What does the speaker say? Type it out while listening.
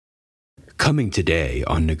Coming today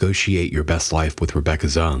on Negotiate Your Best Life with Rebecca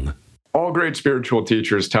Zung. All great spiritual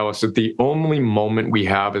teachers tell us that the only moment we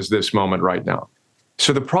have is this moment right now.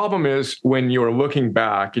 So the problem is when you're looking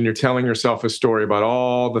back and you're telling yourself a story about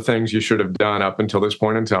all the things you should have done up until this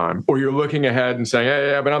point in time, or you're looking ahead and saying,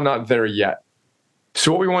 yeah, but I'm not there yet.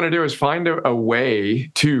 So what we want to do is find a way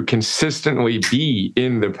to consistently be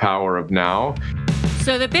in the power of now.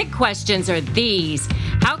 So the big questions are these.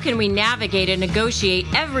 How can we navigate and negotiate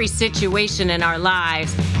every situation in our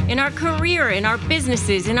lives, in our career, in our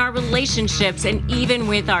businesses, in our relationships, and even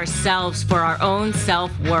with ourselves for our own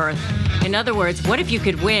self-worth? In other words, what if you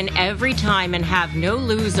could win every time and have no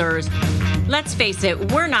losers? Let's face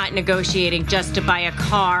it, we're not negotiating just to buy a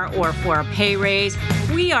car or for a pay raise.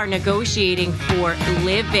 We are negotiating for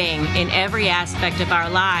living in every aspect of our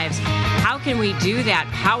lives. How can we do that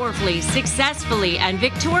powerfully, successfully, and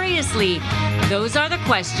victoriously? Those are the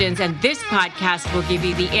questions, and this podcast will give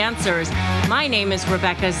you the answers. My name is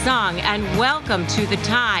Rebecca Zung, and welcome to the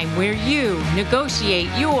time where you negotiate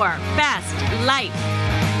your best life.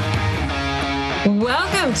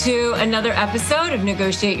 Welcome to another episode of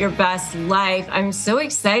Negotiate Your Best Life. I'm so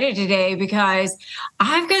excited today because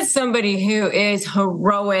I've got somebody who is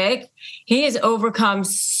heroic. He has overcome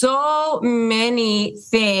so many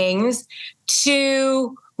things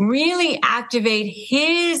to really activate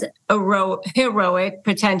his heroic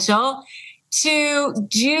potential to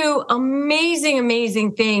do amazing,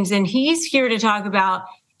 amazing things. And he's here to talk about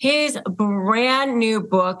his brand new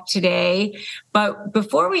book today. But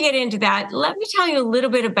before we get into that, let me tell you a little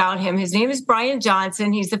bit about him. His name is Brian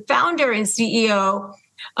Johnson. He's the founder and CEO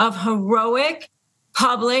of Heroic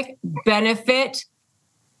Public Benefit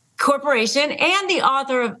Corporation and the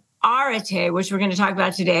author of Arete, which we're going to talk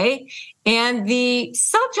about today. And the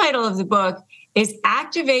subtitle of the book is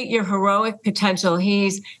Activate Your Heroic Potential.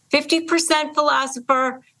 He's 50%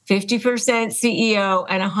 philosopher, 50% CEO,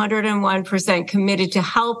 and 101% committed to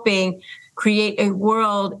helping create a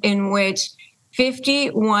world in which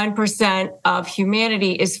 51% of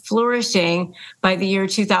humanity is flourishing by the year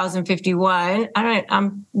 2051.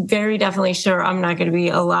 I'm very definitely sure I'm not going to be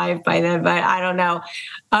alive by then, but I don't know.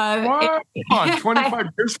 What? Come on, 25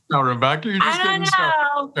 years from now, Rebecca. You're just getting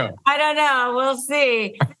started. Yeah. I don't know. We'll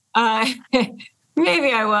see.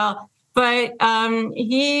 Maybe I will. But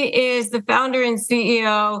he is the founder and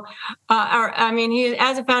CEO.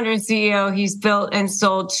 As a founder and CEO, he's built and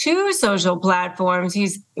sold 2 social platforms.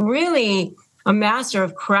 He's really a master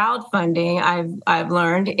of crowdfunding, I've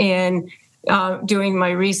learned in doing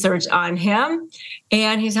my research on him.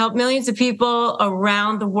 And he's helped millions of people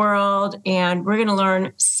around the world. And we're going to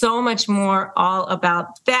learn so much more all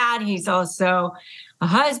about that. He's also a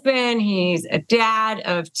husband. He's a dad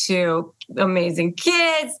of 2 amazing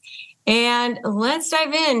kids. And let's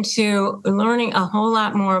dive into learning a whole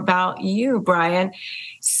lot more about you, Brian.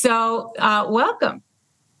 So welcome.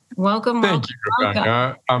 Thank you,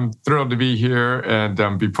 Rebecca. I'm thrilled to be here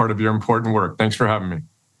and be part of your important work. Thanks for having me.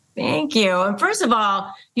 Thank you. And first of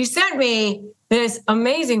all, you sent me this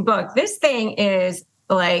amazing book. This thing is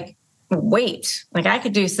like weight. Like I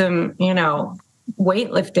could do some,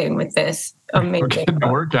 weightlifting with this amazing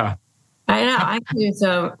workout. I know. I can do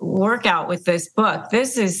some workout with this book.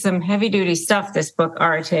 This is some heavy duty stuff, this book,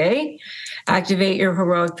 Arete, Activate Your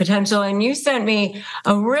Heroic Potential. And you sent me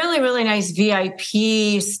a really, really nice VIP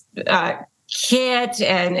kit,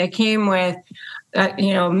 and it came with,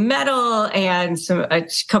 medal and a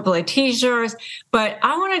couple of t-shirts. But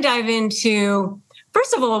I want to dive into,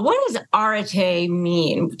 first of all, what does Arete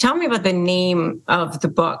mean? Tell me about the name of the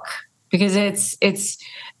book, because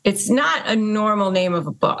it's not a normal name of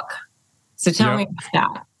a book. So tell me about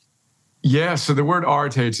that. Yeah, so the word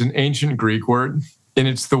arete, it's an ancient Greek word, and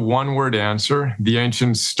it's the one-word answer the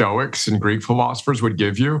ancient Stoics and Greek philosophers would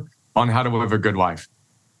give you on how to live a good life.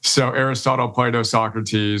 So Aristotle, Plato,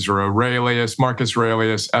 Socrates, or Aurelius, Marcus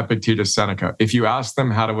Aurelius, Epictetus, Seneca, if you asked them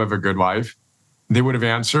how to live a good life, they would have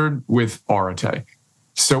answered with arete.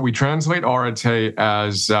 So we translate arete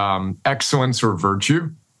as excellence or virtue,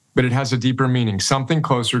 but it has a deeper meaning, something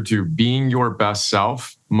closer to being your best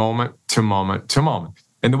self, moment to moment to moment.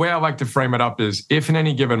 And the way I like to frame it up is if in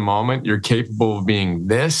any given moment you're capable of being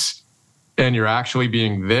this and you're actually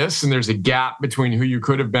being this, and there's a gap between who you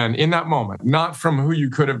could have been in that moment, not from who you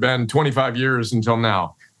could have been 25 years until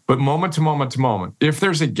now, but moment to moment to moment. If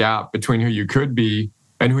there's a gap between who you could be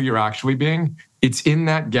and who you're actually being, it's in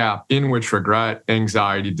that gap in which regret,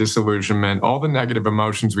 anxiety, disillusionment, all the negative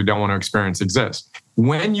emotions we don't want to experience exist.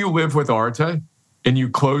 When you live with arete and you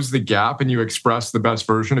close the gap and you express the best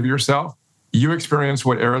version of yourself, you experience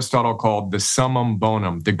what Aristotle called the summum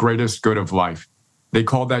bonum, the greatest good of life. They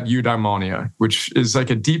call that eudaimonia, which is like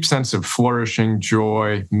a deep sense of flourishing,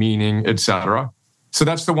 joy, meaning, etc. So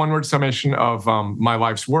that's the one-word summation of my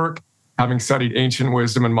life's work. Having studied ancient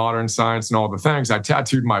wisdom and modern science and all the things, I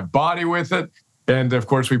tattooed my body with it. And of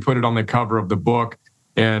course, we put it on the cover of the book.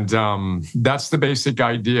 And that's the basic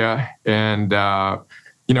idea. And,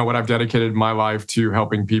 what I've dedicated my life to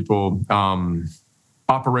helping people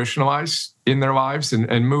operationalize in their lives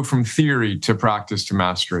and move from theory to practice to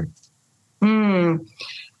mastery.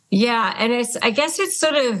 Yeah. And I guess it's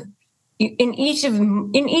sort of in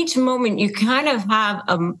each moment, you kind of have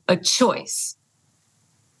a choice,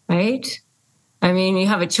 right? I mean, you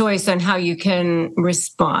have a choice on how you can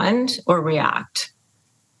respond or react.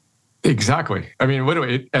 Exactly. I mean,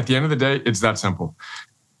 at the end of the day, it's that simple.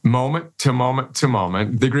 Moment to moment to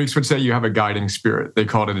moment. The Greeks would say you have a guiding spirit. They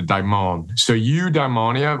called it a daimon. So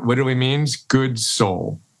eudaimonia literally means good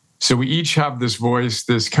soul. So we each have this voice,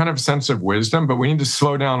 this kind of sense of wisdom, but we need to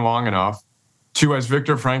slow down long enough to, as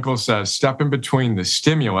Viktor Frankl says, step in between the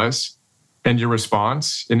stimulus and your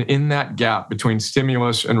response. And in that gap between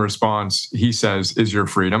stimulus and response, he says, is your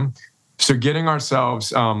freedom. So getting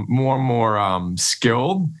ourselves more and more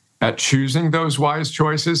skilled at choosing those wise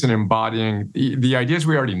choices and embodying the ideas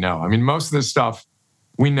we already know. I mean, most of this stuff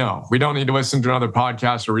we know. We don't need to listen to another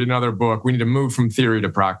podcast or read another book. We need to move from theory to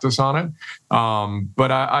practice on it.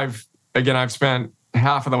 But I've spent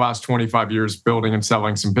half of the last 25 years building and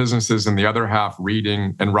selling some businesses and the other half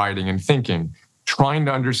reading and writing and thinking, trying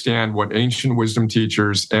to understand what ancient wisdom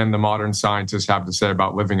teachers and the modern scientists have to say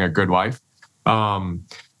about living a good life.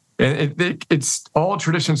 It's all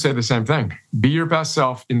traditions say the same thing. Be your best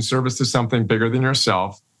self in service to something bigger than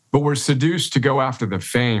yourself. But we're seduced to go after the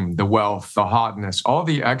fame, the wealth, the hotness, all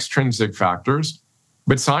the extrinsic factors.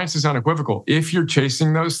 But science is unequivocal. If you're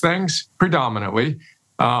chasing those things predominantly,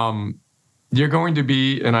 you're going to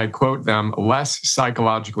be, and I quote them, less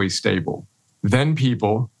psychologically stable than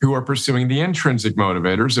people who are pursuing the intrinsic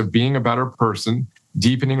motivators of being a better person,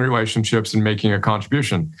 deepening relationships, and making a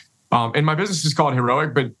contribution. And my business is called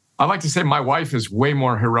Heroic, but I like to say my wife is way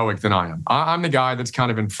more heroic than I am. I'm the guy that's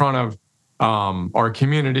kind of in front of our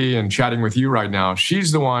community and chatting with you right now.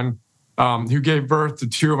 She's the one who gave birth to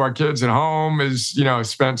two of our kids at home,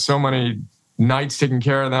 spent so many nights taking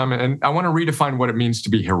care of them. And I want to redefine what it means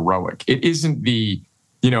to be heroic. It isn't the,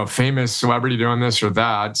 famous celebrity doing this or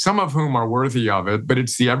that, some of whom are worthy of it, but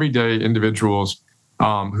it's the everyday individuals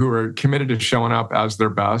who are committed to showing up as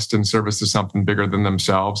their best in service to something bigger than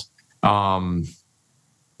themselves.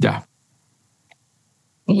 Yeah.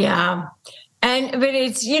 But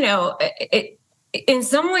it's, in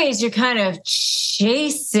some ways you're kind of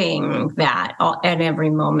chasing that at every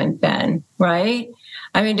moment then, right?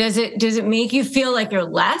 I mean, does it make you feel like you're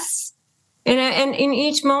less in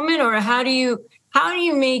each moment, or how do you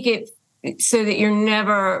make it so that you're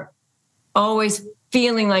never always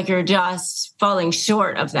feeling like you're just falling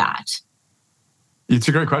short of that? It's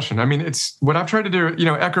a great question. I mean, it's what I've tried to do,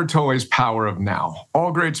 Eckhart Tolle's power of now.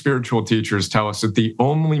 All great spiritual teachers tell us that the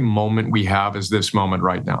only moment we have is this moment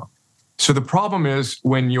right now. So the problem is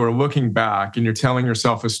when you're looking back and you're telling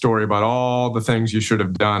yourself a story about all the things you should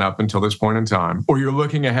have done up until this point in time, or you're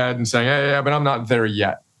looking ahead and saying, yeah, but I'm not there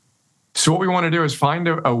yet. So what we want to do is find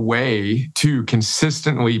a way to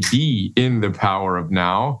consistently be in the power of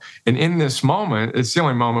now. And in this moment, it's the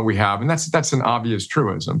only moment we have. And that's an obvious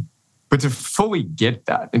truism. But to fully get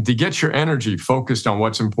that and to get your energy focused on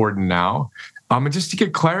what's important now, and just to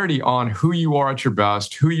get clarity on who you are at your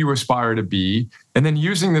best, who you aspire to be, and then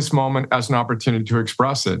using this moment as an opportunity to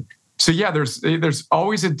express it. So yeah, there's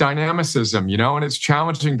always a dynamicism, and it's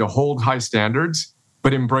challenging to hold high standards,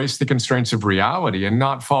 but embrace the constraints of reality and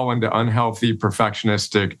not fall into unhealthy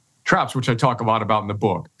perfectionistic traps, which I talk a lot about in the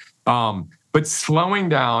book. But slowing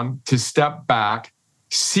down to step back,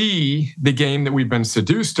 see the game that we've been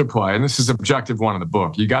seduced to play. And this is objective one of the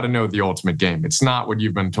book. You got to know the ultimate game. It's not what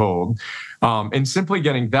you've been told. And simply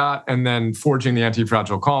getting that and then forging the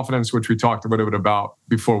anti-fragile confidence, which we talked a little bit about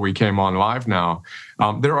before we came on live now.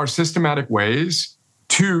 There are systematic ways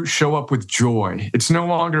to show up with joy. It's no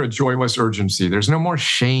longer a joyless urgency. There's no more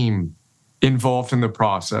shame involved in the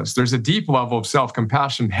process. There's a deep level of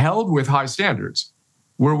self-compassion held with high standards,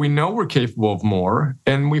 where we know we're capable of more,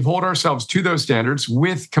 and we hold ourselves to those standards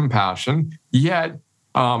with compassion, yet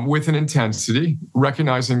with an intensity,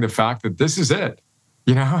 recognizing the fact that this is it.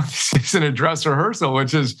 This isn't a dress rehearsal,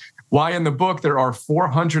 which is why in the book there are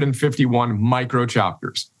 451 micro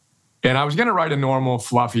chapters. And I was going to write a normal,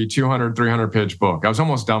 fluffy 200, 300-page book. I was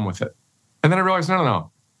almost done with it. And then I realized,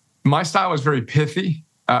 no. My style is very pithy.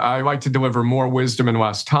 I like to deliver more wisdom in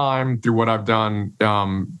less time through what I've done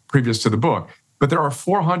previous to the book. but there are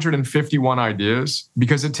 451 ideas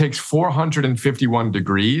because it takes 451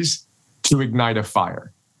 degrees to ignite a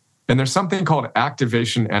fire. And there's something called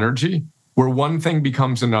activation energy, where one thing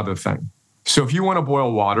becomes another thing. So if you want to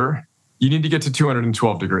boil water, you need to get to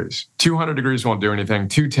 212 degrees. 200 degrees won't do anything.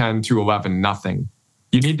 210, 211, nothing.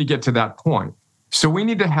 You need to get to that point. So we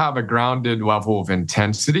need to have a grounded level of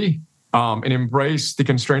intensity and embrace the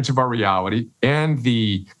constraints of our reality and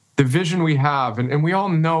the vision we have. And we all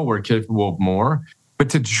know we're capable of more,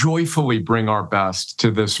 but to joyfully bring our best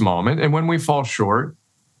to this moment. And when we fall short,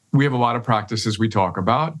 we have a lot of practices we talk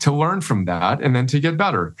about to learn from that and then to get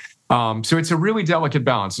better. So it's a really delicate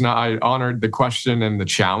balance. And I honored the question and the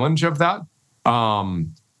challenge of that.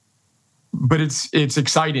 But it's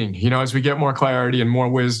exciting, as we get more clarity and more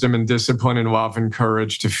wisdom and discipline and love and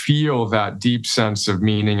courage to feel that deep sense of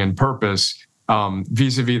meaning and purpose,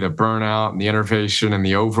 vis-a-vis the burnout and the innervation and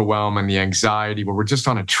the overwhelm and the anxiety, where we're just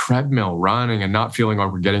on a treadmill running and not feeling like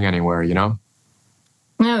we're getting anywhere,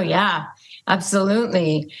 Oh, yeah,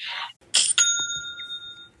 absolutely.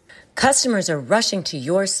 Customers are rushing to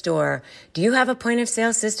your store. Do you have a point of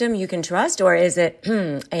sale system you can trust, or is it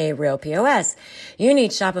a real POS? You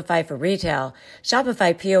need Shopify for retail.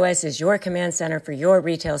 Shopify POS is your command center for your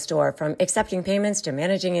retail store, from accepting payments to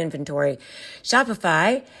managing inventory.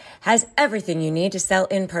 Shopify has everything you need to sell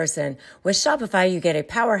in person. With Shopify, you get a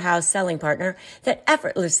powerhouse selling partner that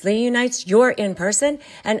effortlessly unites your in-person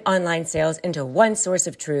and online sales into one source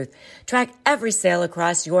of truth. Track every sale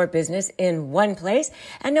across your business in one place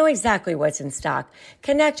and know exactly what's in stock.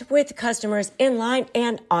 Connect with customers in-line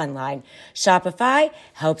and online. Shopify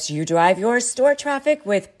helps you drive your store traffic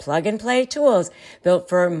with plug-and-play tools built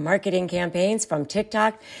for marketing campaigns from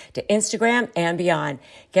TikTok to Instagram and beyond.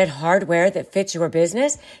 Get hardware that fits your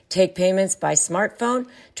business. Take payments by smartphone,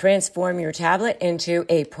 transform your tablet into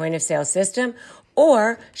a point-of-sale system,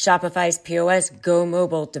 or Shopify's POS Go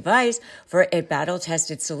mobile device for a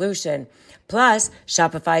battle-tested solution. Plus,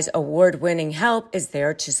 Shopify's award-winning help is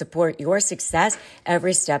there to support your success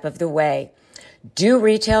every step of the way. Do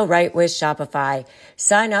retail right with Shopify.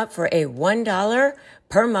 Sign up for a $1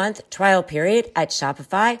 per month trial period at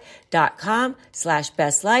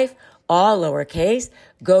shopify.com/bestlife, all lowercase.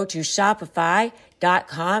 Go to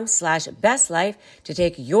shopify.com/bestlife to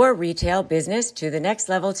take your retail business to the next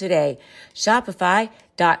level today.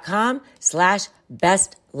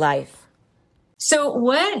 Shopify.com/bestlife.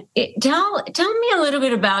 So tell me a little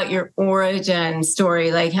bit about your origin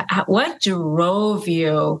story. Like, what drove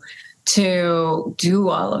you to do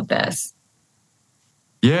all of this?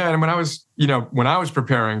 Yeah, and when I was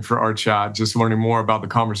preparing for our chat, just learning more about the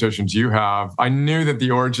conversations you have, I knew that the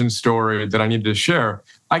origin story that I needed to share,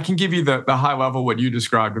 I can give you the high level, what you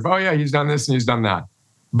described of, oh yeah, he's done this and he's done that.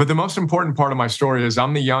 But the most important part of my story is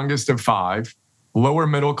I'm the youngest of 5, lower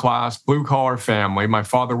middle class, blue collar family. My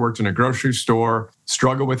father worked in a grocery store,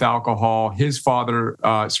 struggled with alcohol. His father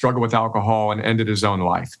struggled with alcohol and ended his own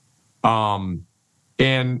life.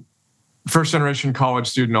 And first generation college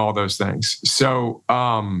student, all those things. So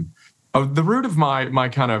the root of my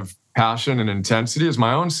kind of passion and intensity is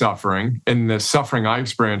my own suffering and the suffering I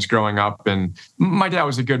experienced growing up. And my dad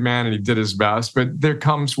was a good man and he did his best, but there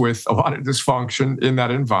comes with a lot of dysfunction in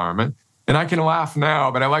that environment. And I can laugh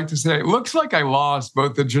now, but I like to say, it looks like I lost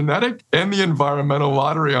both the genetic and the environmental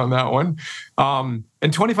lottery on that one.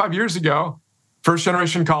 And 25 years ago, first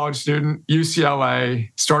generation college student,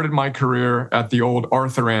 UCLA, started my career at the old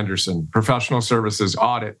Arthur Andersen, professional services,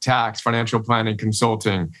 audit, tax, financial planning,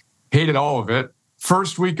 consulting, hated all of it.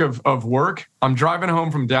 First week of work, I'm driving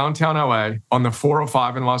home from downtown LA on the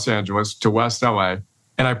 405 in Los Angeles to West LA,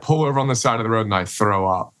 and I pull over on the side of the road and I throw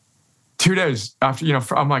up. 2 days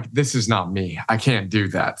after, I'm like, this is not me. I can't do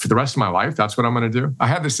that. For the rest of my life, that's what I'm going to do. I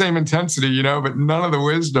had the same intensity, but none of the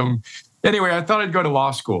wisdom. Anyway, I thought I'd go to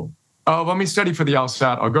law school. Oh, let me study for the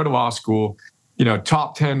LSAT. I'll go to law school,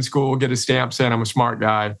 top 10 school, get a stamp saying I'm a smart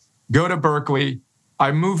guy. Go to Berkeley.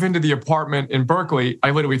 I move into the apartment in Berkeley.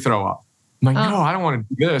 I literally throw up. I'm like, no, I don't want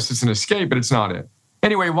to do this. It's an escape, but it's not it.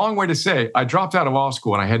 Anyway, long way to say, I dropped out of law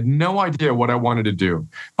school and I had no idea what I wanted to do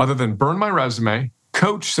other than burn my resume,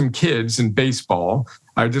 coach some kids in baseball.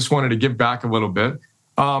 I just wanted to give back a little bit.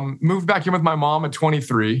 Moved back in with my mom at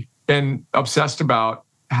 23 and obsessed about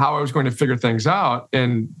how I was going to figure things out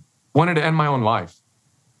and wanted to end my own life.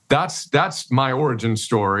 That's my origin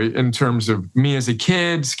story in terms of me as a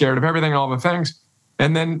kid, scared of everything, all the things.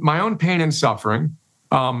 And then my own pain and suffering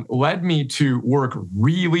led me to work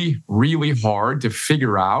really, really hard to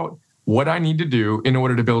figure out what I need to do in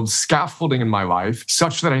order to build scaffolding in my life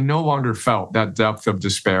such that I no longer felt that depth of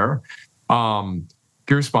despair,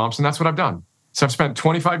 goosebumps, and that's what I've done. So I've spent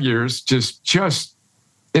 25 years just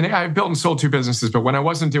and I've built and sold 2 businesses, but when I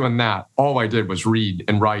wasn't doing that, all I did was read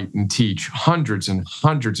and write and teach hundreds and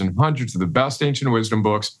hundreds and hundreds of the best ancient wisdom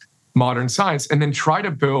books, modern science, and then try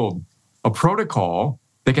to build a protocol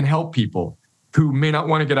that can help people who may not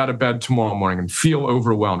want to get out of bed tomorrow morning and feel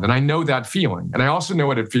overwhelmed. And I know that feeling. And I also know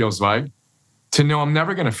what it feels like to know I'm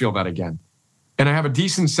never going to feel that again. And I have a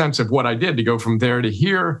decent sense of what I did to go from there to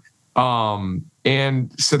here.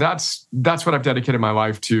 And so that's what I've dedicated my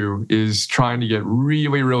life to, is trying to get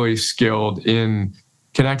really, really skilled in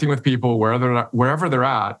connecting with people wherever they're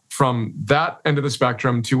at, from that end of the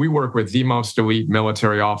spectrum to we work with the most elite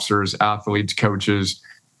military officers, athletes, coaches,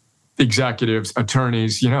 executives,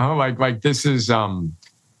 attorneys, like this is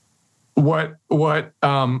what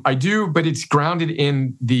I do, but it's grounded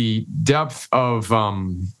in the depth of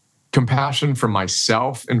compassion for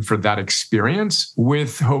myself and for that experience,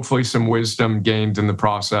 with hopefully some wisdom gained in the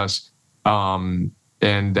process. And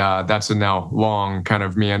that's a now long kind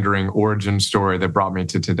of meandering origin story that brought me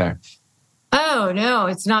to today. Oh, no,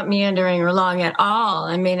 it's not meandering or long at all.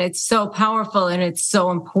 I mean, it's so powerful and it's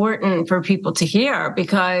so important for people to hear,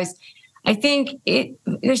 because I think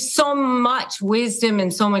there's so much wisdom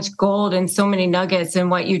and so much gold and so many nuggets in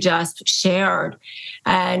what you just shared.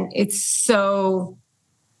 And it's so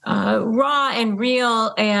raw and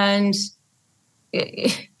real. And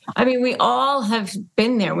I mean, we all have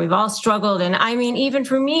been there. We've all struggled. And I mean, even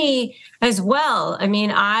for me as well, I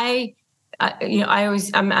mean, I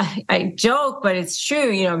joke, but it's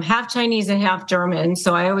true. I'm half Chinese and half German.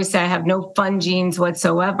 So I always say I have no fun genes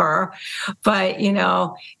whatsoever, but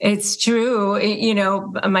it's true.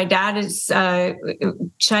 My dad is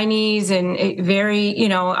Chinese and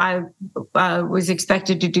very, I was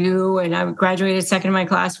expected to do, and I graduated second in my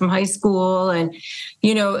class from high school. And,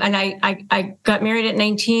 and I got married at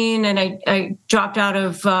 19 and I dropped out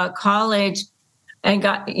of college and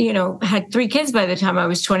got, had 3 kids by the time I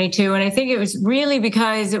was 22. And I think it was really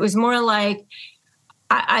because it was more like,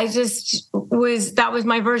 that was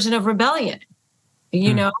my version of rebellion,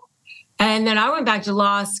 And then I went back to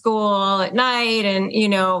law school at night and,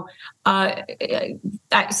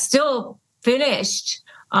 I still finished.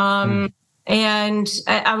 And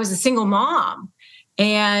I was a single mom.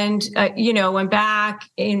 And, went back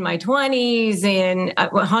in my 20s and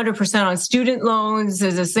 100% on student loans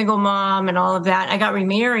as a single mom and all of that. I got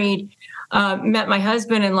remarried, met my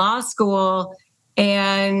husband in law school,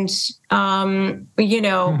 and,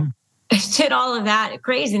 did all of that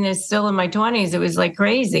craziness still in my 20s. It was like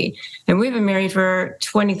crazy. And we've been married for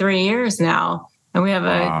 23 years now. And we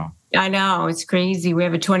have I know, it's crazy. We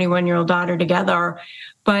have a 21-year-old daughter together.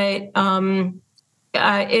 But,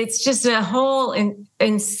 it's just a whole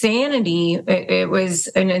insanity. It was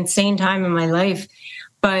an insane time in my life,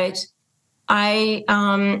 but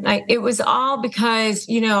it was all because,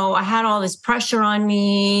 I had all this pressure on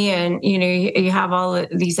me and, you have all of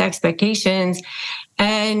these expectations.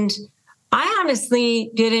 And I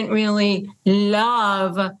honestly didn't really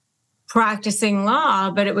love practicing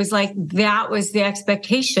law, but it was like, that was the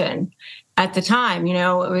expectation. At the time,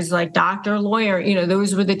 it was like doctor, lawyer,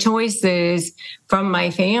 those were the choices from my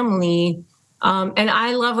family. And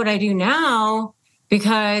I love what I do now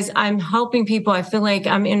because I'm helping people. I feel like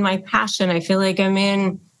I'm in my passion. I feel like I'm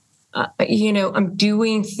in, I'm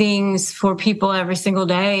doing things for people every single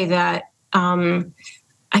day that I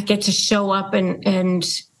get to show up and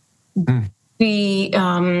be,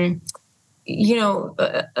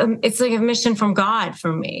 it's like a mission from God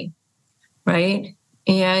for me, right?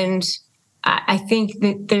 And I think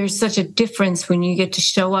that there's such a difference when you get to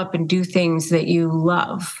show up and do things that you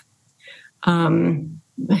love. A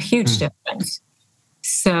huge difference.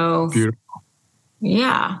 So, beautiful.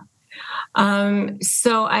 Yeah.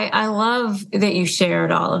 So I love that you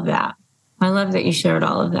shared all of that. And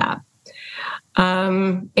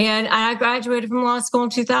I graduated from law school in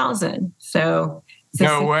 2000. So.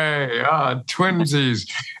 No way. Twinsies.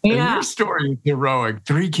 Yeah. And your story is heroic.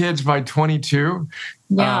 3 kids by 22.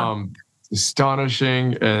 Yeah.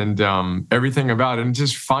 Astonishing, and everything about it. And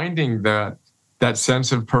just finding that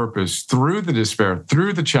sense of purpose through the despair,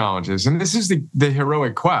 through the challenges. And this is the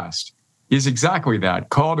heroic quest, is exactly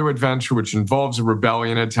that. Call to adventure, which involves a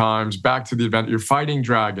rebellion at times, back to the event. You're fighting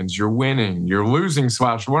dragons, you're winning, you're losing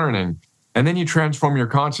 / learning. And then you transform your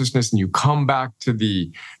consciousness and you come back to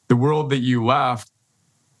the world that you left,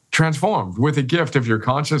 transformed with a gift of your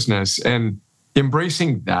consciousness. And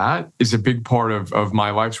embracing that is a big part of my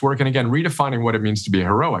life's work. And again, redefining what it means to be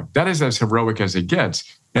heroic. That is as heroic as it gets.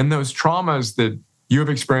 And those traumas that you have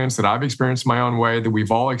experienced, that I've experienced my own way, that we've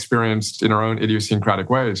all experienced in our own idiosyncratic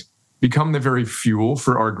ways, become the very fuel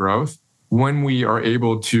for our growth. when we are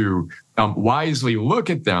able to wisely look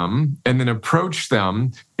at them and then approach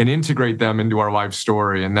them and integrate them into our life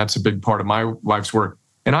story. And that's a big part of my life's work.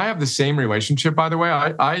 And I have the same relationship, by the way.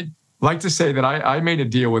 I like to say that I made a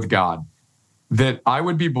deal with God that I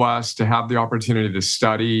would be blessed to have the opportunity to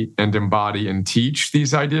study and embody and teach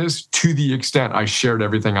these ideas to the extent I shared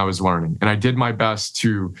everything I was learning. And I did my best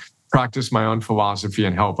to practice my own philosophy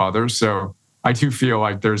and help others. So I too feel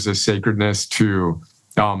like there's a sacredness to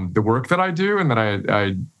the work that I do and that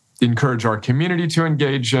I encourage our community to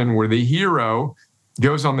engage in, where the hero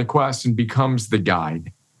goes on the quest and becomes the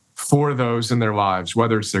guide for those in their lives,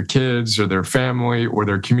 whether it's their kids or their family or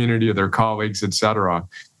their community or their colleagues, et cetera.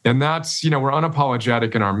 And that's, we're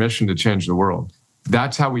unapologetic in our mission to change the world.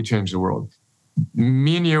 That's how we change the world.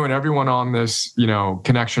 Me and you and everyone on this,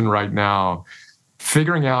 connection right now,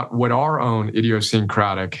 figuring out what our own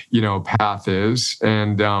idiosyncratic, path is.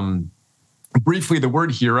 And briefly, the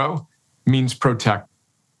word hero means protector.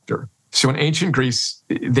 So in ancient Greece,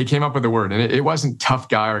 they came up with a word, and it wasn't tough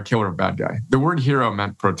guy or killer or bad guy. The word hero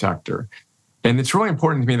meant protector. And it's really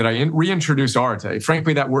important to me that I reintroduce arte.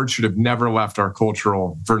 Frankly, that word should have never left our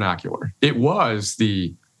cultural vernacular. It was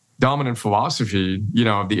the dominant philosophy,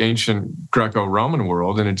 of the ancient Greco-Roman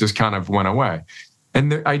world, and it just kind of went away.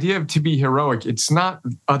 And the idea of to be heroic, it's not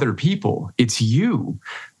other people, it's you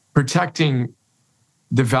protecting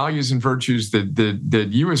the values and virtues that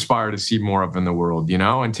you aspire to see more of in the world,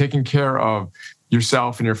 and taking care of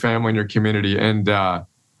yourself and your family and your community. And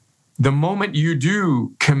the moment you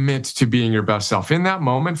do commit to being your best self, in that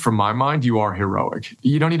moment, from my mind, you are heroic.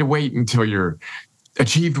 You don't need to wait until you're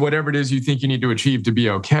achieved whatever it is you think you need to achieve to be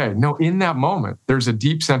okay. No, in that moment, there's a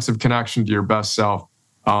deep sense of connection to your best self,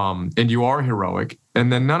 and you are heroic.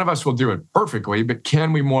 And then none of us will do it perfectly, but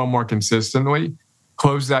can we more and more consistently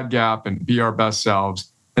close that gap and be our best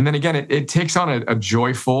selves? And then again, it takes on a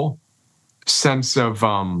joyful sense of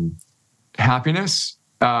happiness.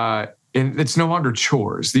 And it's no longer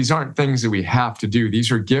chores. These aren't things that we have to do.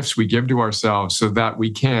 These are gifts we give to ourselves so that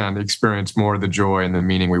we can experience more of the joy and the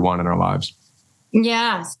meaning we want in our lives.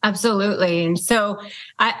 Yes, absolutely. And so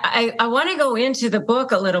I want to go into the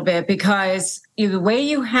book a little bit, because the way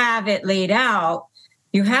you have it laid out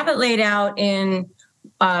in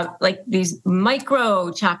like these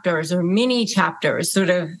micro chapters or mini chapters, sort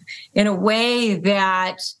of in a way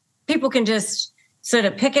that people can just sort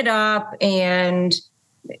of pick it up, and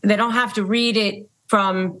they don't have to read it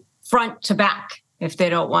from front to back if they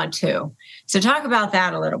don't want to. So talk about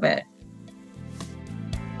that a little bit.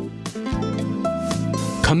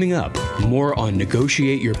 Coming up, more on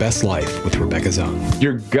Negotiate Your Best Life with Rebecca Zung.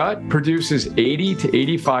 Your gut produces 80 to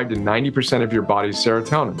 85 to 90% of your body's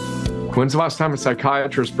serotonin. When's the last time a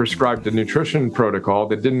psychiatrist prescribed a nutrition protocol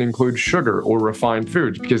that didn't include sugar or refined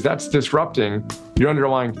foods? Because that's disrupting your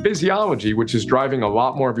underlying physiology, which is driving a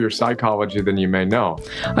lot more of your psychology than you may know.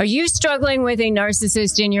 Are you struggling with a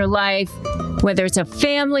narcissist in your life? Whether it's a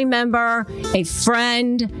family member, a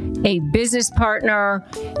friend, a business partner,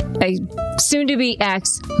 a soon-to-be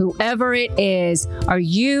ex, whoever it is, are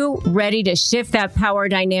you ready to shift that power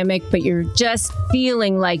dynamic, but you're just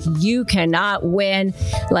feeling like you cannot win,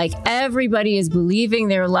 like everybody is believing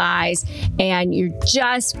their lies, and you're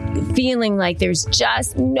just feeling like there's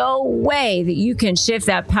just no way that you can shift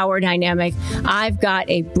that power dynamic? I've got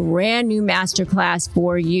a brand new masterclass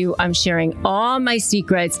for you. I'm sharing all my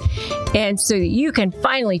secrets, and so that you can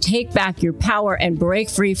finally take back your power and break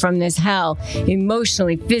free from this hell,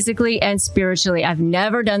 emotionally, physically, and spiritually. I've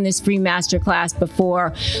never done this free masterclass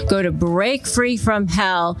before. Go to Break Free from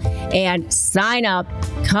Hell and sign up.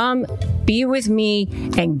 Come be with me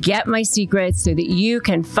and get my secrets so that you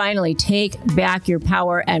can finally take back your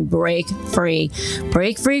power and break free.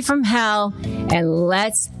 Break free from hell, and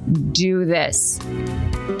let's do this.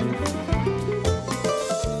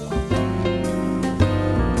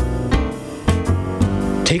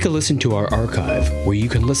 Take a listen to our archive, where you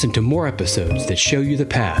can listen to more episodes that show you the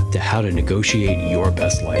path to how to negotiate your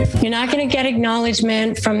best life. You're not going to get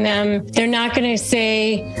acknowledgement from them. They're not going to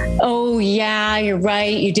say, oh, yeah, you're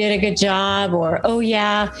right, you did a good job, or, oh,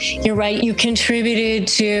 yeah, you're right, you contributed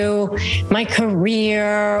to my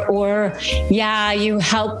career, or, yeah, you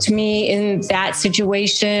helped me in that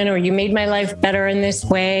situation, or you made my life better in this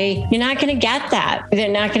way. You're not going to get that. They're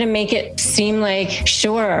not going to make it seem like,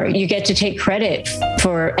 sure, you get to take credit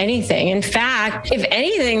for anything. In fact, if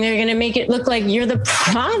anything, they're going to make it look like you're the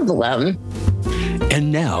problem.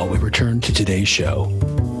 And now we return to today's show.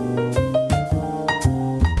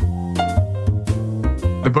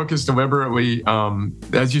 The book is deliberately,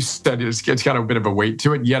 as you said, it's got a bit of a weight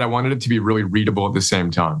to it, yet I wanted it to be really readable at the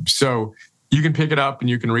same time. So You can pick it up and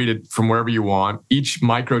you can read it from wherever you want. Each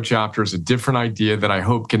micro chapter is a different idea that I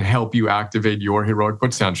hope can help you activate your heroic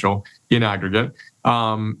potential in aggregate.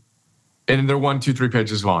 And they're 1, 2, 3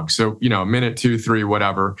 pages long. So, a minute, 2, 3,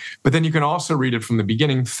 whatever. But then you can also read it from the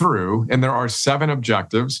beginning through. And there are 7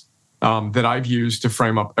 objectives that I've used to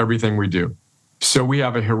frame up everything we do. So we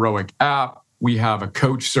have a heroic app. We have a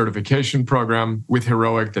coach certification program with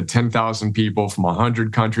Heroic that 10,000 people from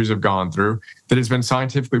 100 countries have gone through that has been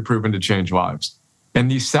scientifically proven to change lives.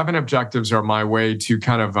 And these 7 objectives are my way to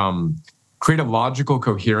kind of create a logical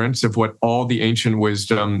coherence of what all the ancient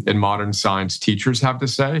wisdom and modern science teachers have to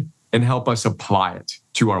say and help us apply it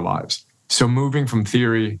to our lives. So moving from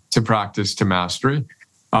theory to practice to mastery.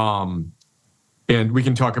 And we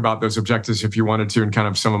can talk about those objectives if you wanted to and kind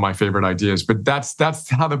of some of my favorite ideas. But that's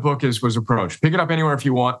how the book was approached. Pick it up anywhere if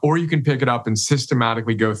you want, or you can pick it up and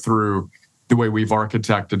systematically go through the way we've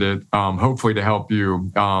architected it, hopefully to help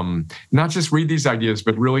you not just read these ideas,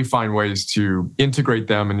 but really find ways to integrate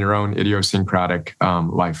them in your own idiosyncratic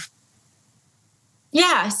life.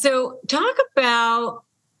 Yeah. So talk about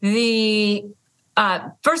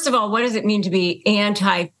first of all, what does it mean to be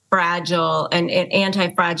anti-fragile and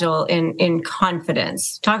anti-fragile in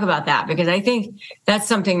confidence? Talk about that, because I think that's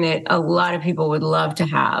something that a lot of people would love to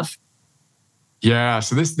have. Yeah,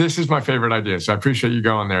 so this is my favorite idea. So I appreciate you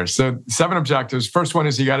going there. So 7 objectives. First one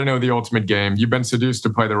is you got to know the ultimate game. You've been seduced to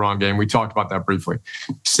play the wrong game. We talked about that briefly.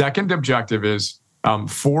 Second objective is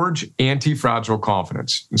forge anti-fragile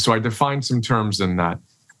confidence. And so I defined some terms in that.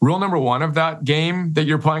 Rule number 1 of that game that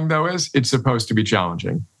you're playing, though, is it's supposed to be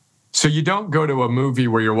challenging. So you don't go to a movie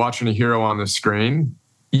where you're watching a hero on the screen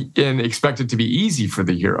and expect it to be easy for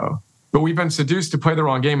the hero. But we've been seduced to play the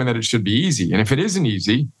wrong game and that it should be easy. And if it isn't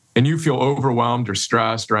easy and you feel overwhelmed or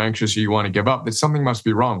stressed or anxious or you want to give up, then something must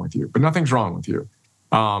be wrong with you. But nothing's wrong with you.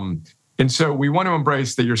 And so we want to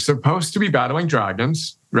embrace that you're supposed to be battling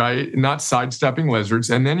dragons, right? Not sidestepping lizards.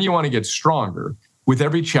 And then you want to get stronger with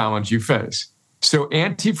every challenge you face. So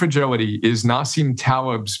anti-fragility is Nassim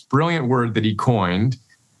Taleb's brilliant word that he coined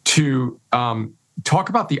to talk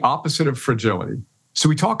about the opposite of fragility. So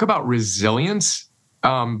we talk about resilience,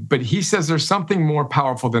 but he says there's something more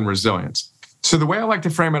powerful than resilience. So the way I like to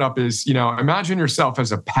frame it up is, imagine yourself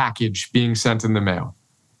as a package being sent in the mail.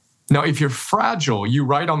 Now, if you're fragile, you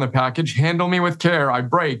write on the package, handle me with care, I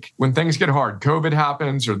break. When things get hard, COVID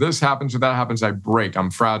happens or this happens or that happens, I break, I'm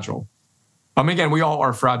fragile. Again, we all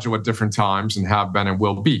are fragile at different times and have been and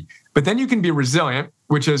will be. But then you can be resilient,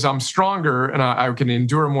 which is I'm stronger and I can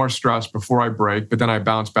endure more stress before I break, but then I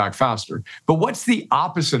bounce back faster. But what's the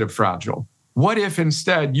opposite of fragile? What if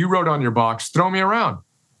instead you wrote on your box, throw me around?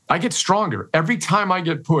 I get stronger. Every time I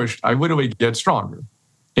get pushed, I literally get stronger.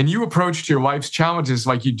 And you approach your life's challenges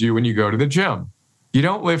like you do when you go to the gym. You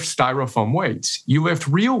don't lift styrofoam weights. You lift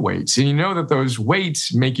real weights, and you know that those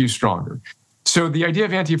weights make you stronger. So the idea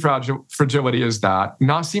of anti-fragility is that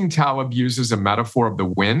Nassim Taleb uses a metaphor of the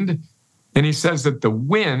wind, and he says that the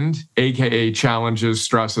wind, aka challenges,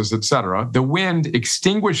 stresses, etc., the wind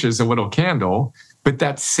extinguishes a little candle, but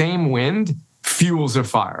that same wind fuels a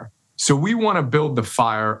fire. So we want to build the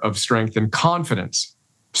fire of strength and confidence.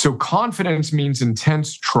 So confidence means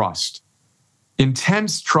intense trust.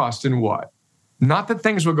 Intense trust in what? Not that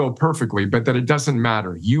things will go perfectly, but that it doesn't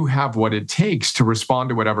matter. You have what it takes to respond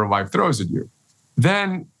to whatever life throws at you.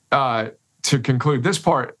 Then, to conclude this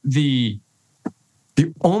part, the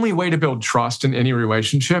only way to build trust in any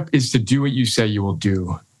relationship is to do what you say you will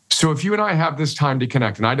do. So if you and I have this time to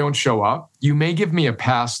connect and I don't show up, you may give me a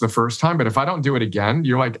pass the first time, but if I don't do it again,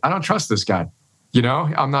 you're like, I don't trust this guy.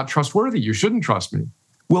 I'm not trustworthy. You shouldn't trust me.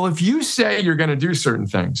 Well, if you say you're going to do certain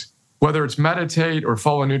things, whether it's meditate or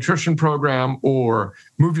follow a nutrition program or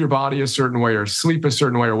move your body a certain way or sleep a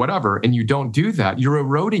certain way or whatever, and you don't do that, you're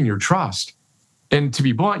eroding your trust. And to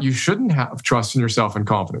be blunt, you shouldn't have trust in yourself and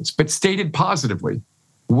confidence. But stated positively,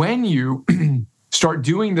 when you start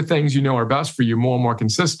doing the things you know are best for you more and more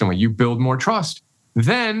consistently, you build more trust.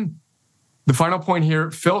 Then the final point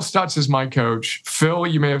here, Phil Stutz is my coach. Phil,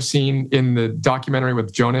 you may have seen in the documentary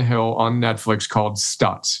with Jonah Hill on Netflix called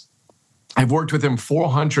Stutz. I've worked with him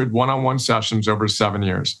 400 one-on-one sessions over 7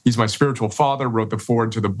 years. He's my spiritual father, wrote the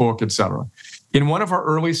foreword to the book, etc. In one of our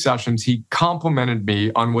early sessions, he complimented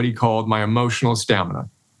me on what he called my emotional stamina.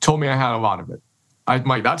 Told me I had a lot of it. I'm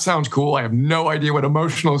like, that sounds cool. I have no idea what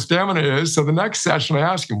emotional stamina is. So the next session, I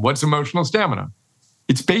asked him, what's emotional stamina?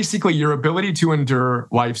 It's basically your ability to endure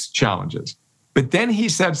life's challenges. But then he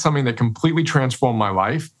said something that completely transformed my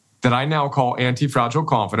life that I now call anti-fragile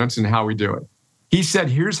confidence and how we do it. He said,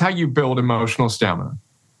 here's how you build emotional stamina.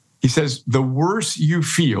 He says, the worse you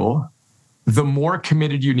feel, the more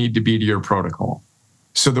committed you need to be to your protocol.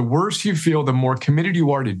 So the worse you feel, the more committed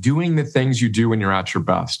you are to doing the things you do when you're at your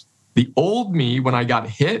best. The old me, when I got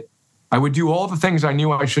hit, I would do all the things I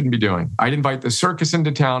knew I shouldn't be doing. I'd invite the circus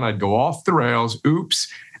into town. I'd go off the rails. Oops.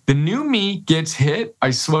 The new me gets hit. I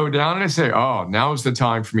slow down and I say, oh, now's the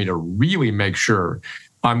time for me to really make sure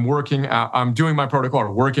I'm working out, I'm doing my protocol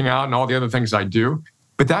or working out and all the other things I do.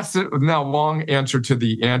 But that's the now long answer to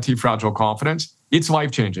the anti-fragile confidence. It's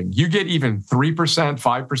life-changing. You get even 3%,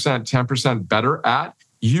 5%, 10% better at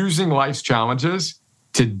using life's challenges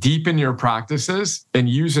to deepen your practices and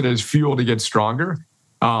use it as fuel to get stronger.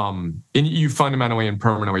 And you fundamentally and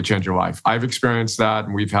permanently change your life. I've experienced that,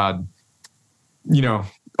 and we've had,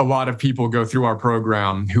 a lot of people go through our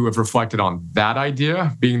program who have reflected on that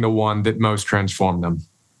idea being the one that most transformed them.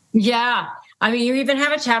 Yeah. I mean, you even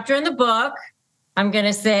have a chapter in the book. I'm going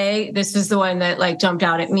to say this is the one that jumped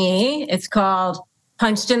out at me. It's called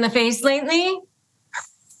Punched in the Face Lately.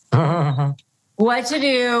 What to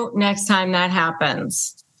do next time that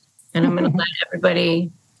happens. And I'm going to let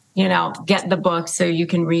everybody, get the book so you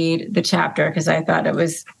can read the chapter, because I thought it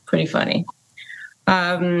was pretty funny.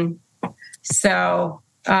 That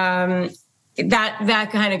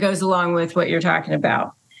kind of goes along with what you're talking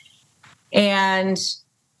about. And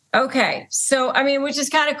okay, so I mean, which is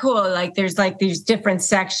kind of cool. Like there's these different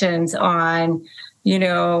sections on,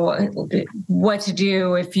 what to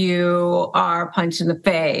do if you are punched in the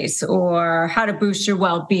face, or how to boost your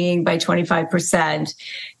well-being by 25%,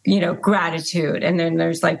 gratitude. And then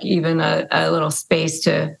there's even a little space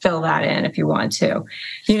to fill that in if you want to,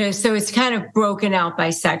 so it's kind of broken out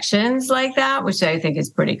by sections like that, which I think is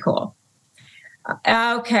pretty cool.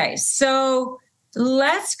 Okay. So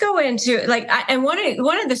let's go into and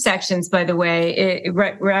one of the sections, by the way, it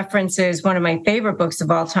references one of my favorite books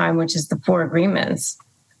of all time, which is The 4 Agreements,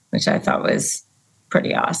 which I thought was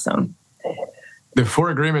pretty awesome. The 4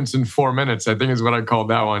 Agreements in 4 minutes, I think is what I called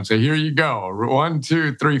that one. So here you go. 1,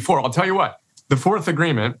 2, 3, 4. I'll tell you what, the 4th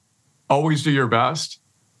agreement, always do your best.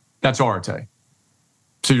 That's Arte.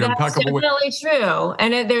 So you're impeccable with. That's definitely true.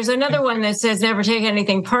 And there's another one that says never take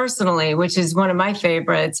anything personally, which is one of my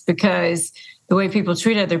favorites, because the way people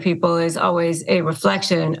treat other people is always a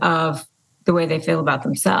reflection of the way they feel about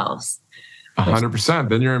themselves. 100%.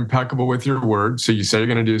 Then you're impeccable with your word. So you say you're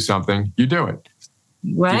going to do something, you do it.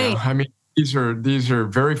 Right. I mean, these are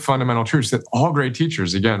very fundamental truths that all great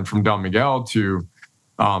teachers, again, from Don Miguel to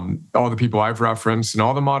all the people I've referenced, and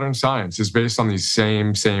all the modern science is based on these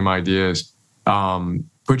same ideas.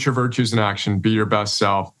 Put your virtues in action, be your best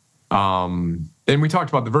self. And we talked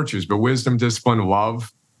about the virtues, but wisdom, discipline,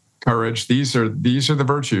 love, courage, these are the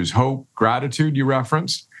virtues. Hope, gratitude you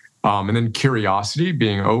referenced, and then curiosity,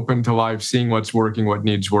 being open to life, seeing what's working, what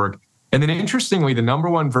needs work. And then interestingly, the number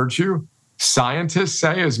one virtue scientists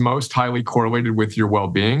say is most highly correlated with your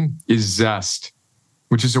well-being is zest,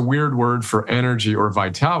 which is a weird word for energy or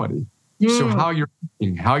vitality. So how you're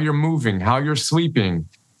eating, how you're moving, how you're sleeping,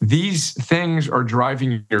 these things are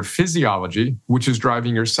driving your physiology, which is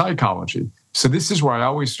driving your psychology. So this is where I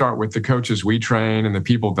always start with the coaches we train and the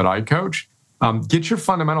people that I coach. Get your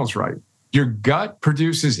fundamentals right. Your gut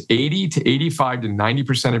produces 80 to 85 to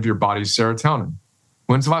 90% of your body's serotonin.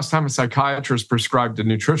 When's the last time a psychiatrist prescribed a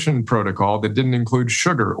nutrition protocol that didn't include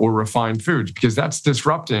sugar or refined foods? Because that's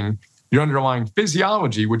disrupting your underlying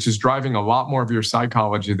physiology, which is driving a lot more of your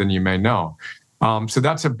psychology than you may know. So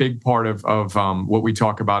that's a big part of what we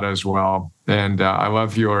talk about as well. And I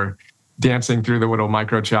love your dancing through the little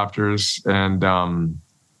micro chapters. And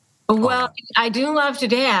well, I do love to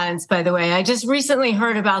dance, by the way. I just recently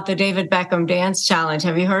heard about the David Beckham Dance Challenge.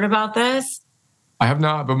 Have you heard about this? I have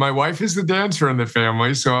not, but my wife is the dancer in the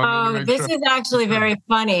family. So this is actually very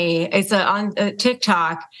funny. It's on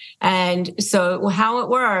TikTok. And so how it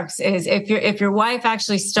works is if your wife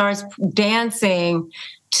actually starts dancing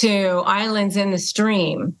to Islands in the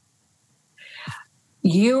Stream,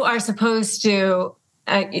 you are supposed to,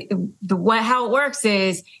 how it works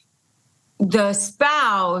is the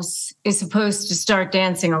spouse is supposed to start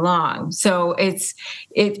dancing along. So it's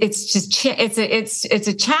a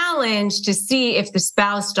challenge to see if the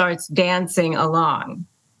spouse starts dancing along.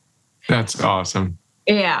 That's awesome.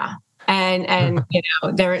 Yeah. And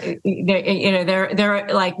they're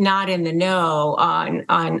like not in the know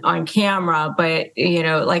on camera, but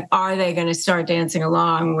are they going to start dancing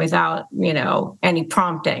along without any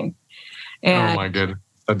prompting? And, oh my goodness,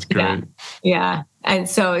 that's great. Yeah. And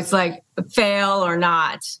so it's like fail or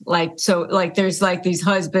not. There's these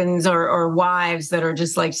husbands or wives that are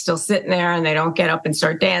just still sitting there and they don't get up and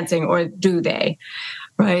start dancing, or do they?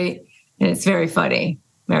 Right. And it's very funny.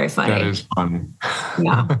 Very funny. That is fun.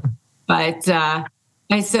 Yeah. But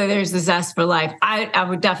And so there's the zest for life. I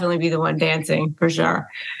would definitely be the one dancing for sure.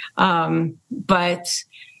 But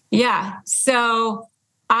yeah, so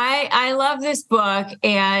I love this book,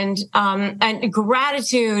 and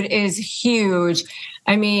gratitude is huge.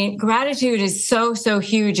 I mean, gratitude is so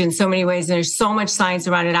huge in so many ways. And there's so much science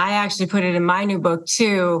around it. I actually put it in my new book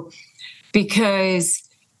too, because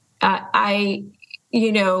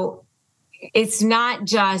it's not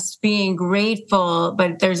just being grateful,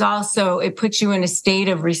 but there's also, it puts you in a state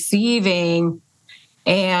of receiving.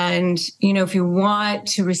 And, if you want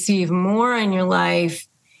to receive more in your life,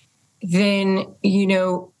 then,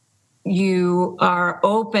 you are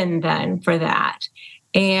open then for that.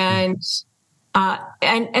 And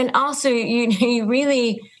also,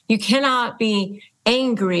 you cannot be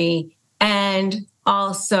angry and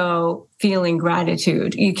also feeling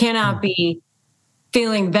gratitude. You cannot be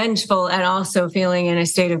feeling vengeful and also feeling in a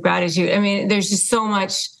state of gratitude. I mean, there's just so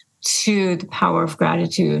much to the power of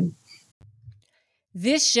gratitude.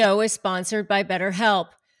 This show is sponsored by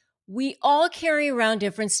BetterHelp. We all carry around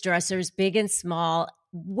different stressors, big and small.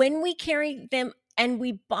 When we carry them and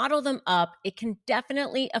we bottle them up, it can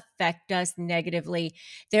definitely affect us negatively.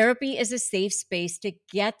 Therapy is a safe space to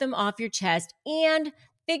get them off your chest and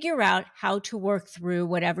figure out how to work through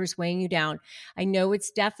whatever's weighing you down. I know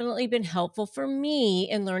it's definitely been helpful for me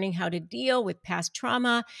in learning how to deal with past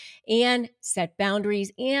trauma and set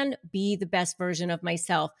boundaries and be the best version of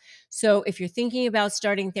myself. So if you're thinking about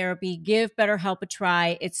starting therapy, give BetterHelp a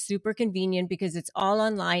try. It's super convenient because it's all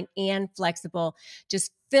online and flexible.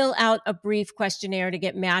 Just fill out a brief questionnaire to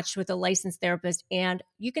get matched with a licensed therapist, and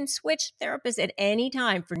you can switch therapists at any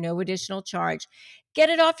time for no additional charge. Get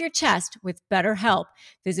it off your chest with BetterHelp.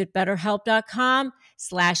 Visit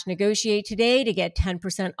BetterHelp.com/negotiate today to get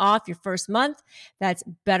 10% off your first month. That's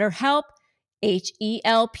BetterHelp,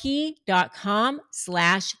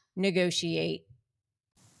 HELP.com/negotiate.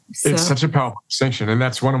 It's such a powerful distinction. And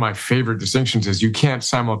that's one of my favorite distinctions is you can't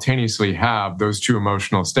simultaneously have those two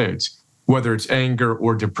emotional states, whether it's anger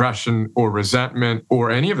or depression or resentment or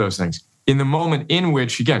any of those things. In the moment in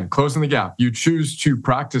which, again, closing the gap, you choose to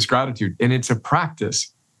practice gratitude, and it's a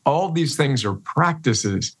practice. All these things are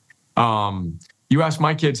practices. You ask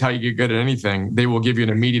my kids how you get good at anything, they will give you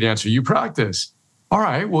an immediate answer. You practice. All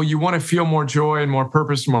right, well, you want to feel more joy and more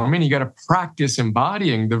purpose and more meaning. You got to practice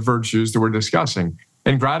embodying the virtues that we're discussing.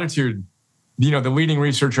 And gratitude, the leading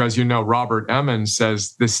researcher, as you know, Robert Emmons,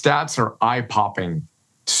 says the stats are eye-popping.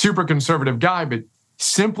 Super conservative guy, but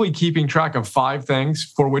simply keeping track of 5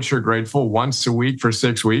 things for which you're grateful once a week for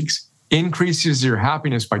 6 weeks increases your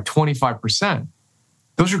happiness by 25%.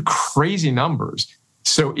 Those are crazy numbers.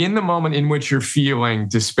 So in the moment in which you're feeling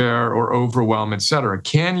despair or overwhelm, et cetera,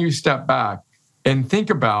 can you step back and think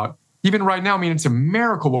about, even right now, I mean, it's a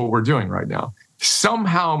miracle what we're doing right now.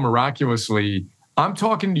 Somehow, miraculously, I'm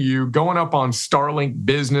talking to you, going up on Starlink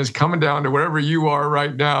Business, coming down to wherever you are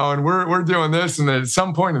right now, and we're doing this. And then at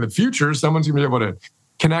some point in the future, someone's going to be able to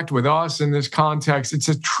connect with us in this context. It's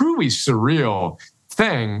a truly surreal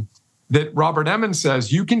thing that Robert Emmons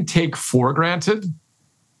says you can take for granted,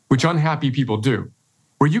 which unhappy people do,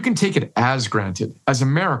 or you can take it as granted, as a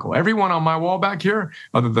miracle. Everyone on my wall back here,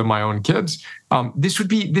 other than my own kids, this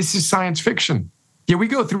is science fiction. Yeah, we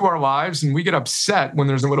go through our lives and we get upset when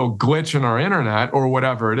there's a little glitch in our internet or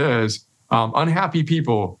whatever it is. Unhappy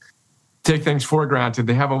people take things for granted.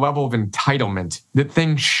 They have a level of entitlement that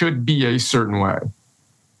things should be a certain way.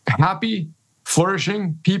 Happy,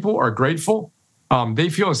 flourishing people are grateful. They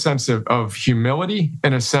feel a sense of humility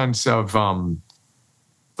and a sense of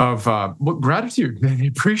gratitude. They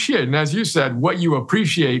appreciate. And as you said, what you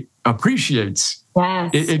appreciate appreciates.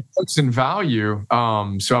 Yes. It puts in value.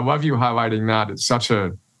 So I love you highlighting that. It's such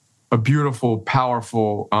a beautiful,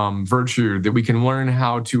 powerful virtue that we can learn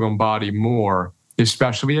how to embody more,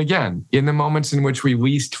 especially, again, in the moments in which we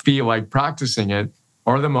least feel like practicing it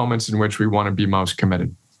are the moments in which we want to be most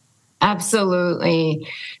committed. Absolutely.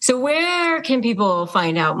 So where can people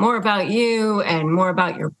find out more about you and more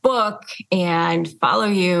about your book and follow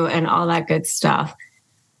you and all that good stuff?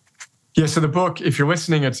 Yeah, so the book, if you're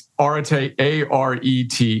listening, it's Arete,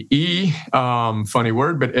 A-R-E-T-E. Funny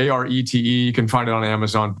word, but A-R-E-T-E. You can find it on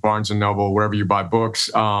Amazon, Barnes & Noble, wherever you buy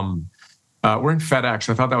books. We're in FedEx.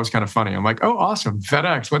 I thought that was kind of funny. I'm like, oh, awesome.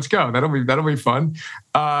 FedEx, let's go. That'll be fun.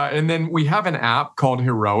 And then we have an app called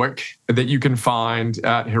Heroic that you can find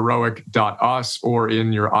at heroic.us or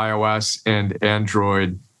in your iOS and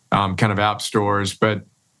Android kind of app stores. But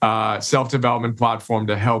self-development platform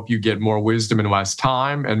to help you get more wisdom in less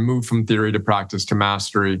time and move from theory to practice to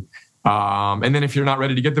mastery. And then if you're not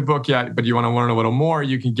ready to get the book yet, but you want to learn a little more,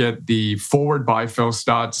 you can get the Forward by Phil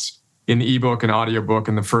Stutz in the ebook and audiobook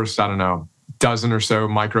in the first, dozen or so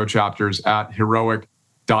micro chapters at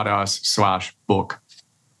heroic.us/book.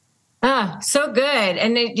 Ah, so good.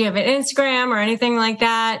 And do you have an Instagram or anything like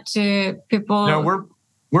that to people? No,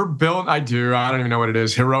 we're built. I don't even know what it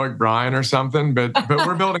is, Heroic Brian or something, but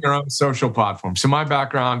we're building our own social platform. So my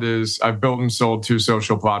background is I've built and sold 2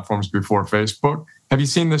 social platforms before Facebook. Have you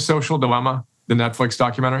seen The Social Dilemma, the Netflix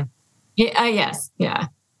documentary? Yeah. Yes. Yeah.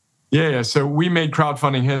 Yeah. So we made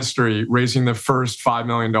crowdfunding history, raising the first $5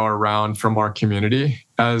 million round from our community.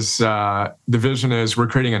 As the vision is, we're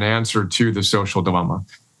creating an answer to the social dilemma,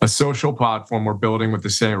 a social platform we're built with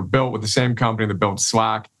the same company that built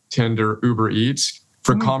Slack, Tinder, Uber Eats,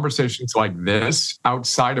 for conversations like this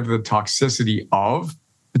outside of the toxicity of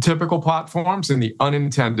the typical platforms and the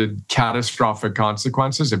unintended catastrophic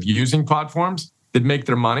consequences of using platforms that make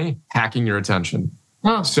their money hacking your attention.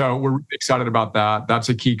 Oh. So we're really excited about that. That's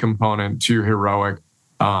a key component to Heroic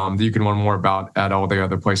that you can learn more about at all the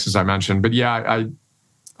other places I mentioned. But yeah,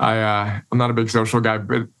 I'm not a big social guy,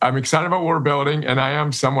 but I'm excited about what we're building, and I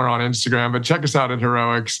am somewhere on Instagram. But check us out at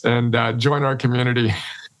Heroics and join our community.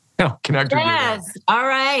 Connect with you. Yes. All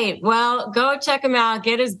right. Well, go check him out.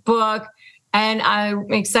 Get his book. And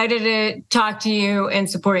I'm excited to talk to you and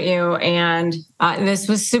support you. And this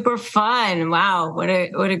was super fun. Wow. What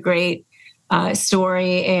a great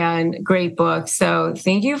story and great book. So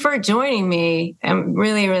thank you for joining me. I'm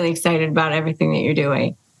really, really excited about everything that you're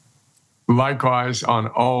doing. Likewise, on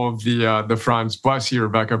all of the fronts. Bless you,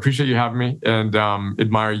 Rebecca. Appreciate you having me and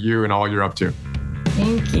admire you and all you're up to.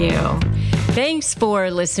 Thank you. Thanks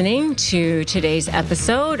for listening to today's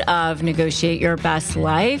episode of Negotiate Your Best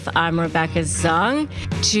Life. I'm Rebecca Zung.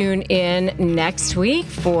 Tune in next week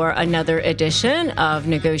for another edition of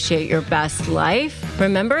Negotiate Your Best Life.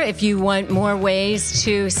 Remember, if you want more ways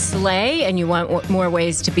to slay and you want more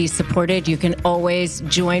ways to be supported, you can always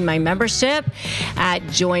join my membership at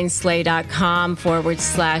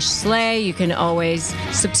joinslay.com/slay. You can always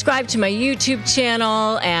subscribe to my YouTube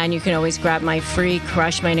channel, and you can always grab my free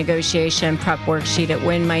Crush My Negotiation prep worksheet at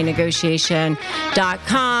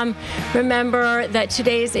winmynegotiation.com. Remember that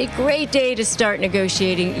today is a great day to start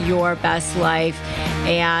negotiating your best life,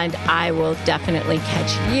 and I will definitely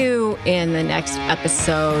catch you in the next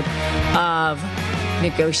episode of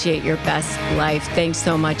Negotiate Your Best Life. Thanks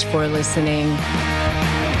so much for listening.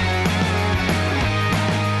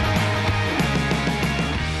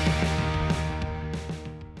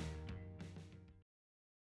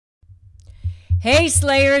 Hey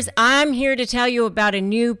Slayers, I'm here to tell you about a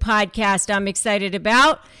new podcast I'm excited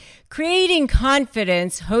about, Creating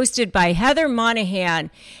Confidence, hosted by Heather Monahan,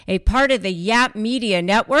 a part of the Yap Media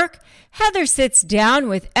Network. Heather sits down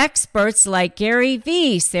with experts like Gary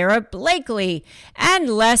Vee, Sarah Blakely, and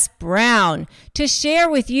Les Brown to share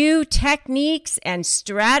with you techniques and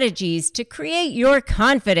strategies to create your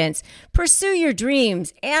confidence, pursue your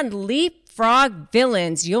dreams, and leapfrog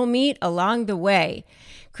villains you'll meet along the way.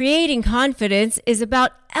 Creating Confidence is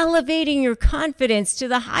about elevating your confidence to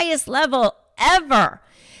the highest level ever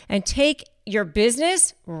and take your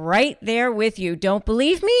business right there with you. Don't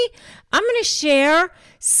believe me? I'm going to share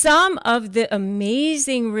some of the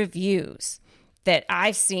amazing reviews that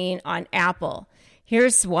I've seen on Apple.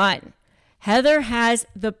 Here's one. Heather has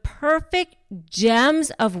the perfect gems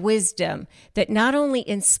of wisdom that not only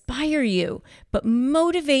inspire you, but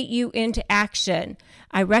motivate you into action.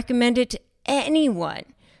 I recommend it to anyone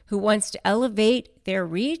who wants to elevate their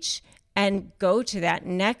reach and go to that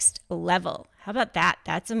next level. How about that?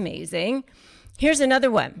 That's amazing. Here's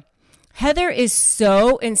another one. Heather is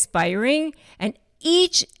so inspiring, and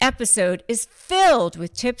each episode is filled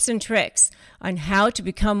with tips and tricks on how to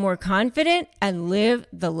become more confident and live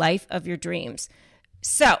the life of your dreams.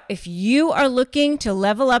 So if you are looking to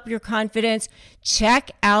level up your confidence, check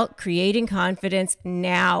out Creating Confidence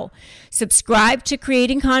now. Subscribe to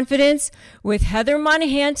Creating Confidence with Heather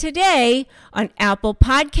Monahan today on Apple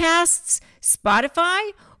Podcasts, Spotify,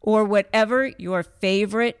 or whatever your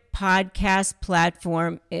favorite podcast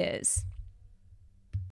platform is.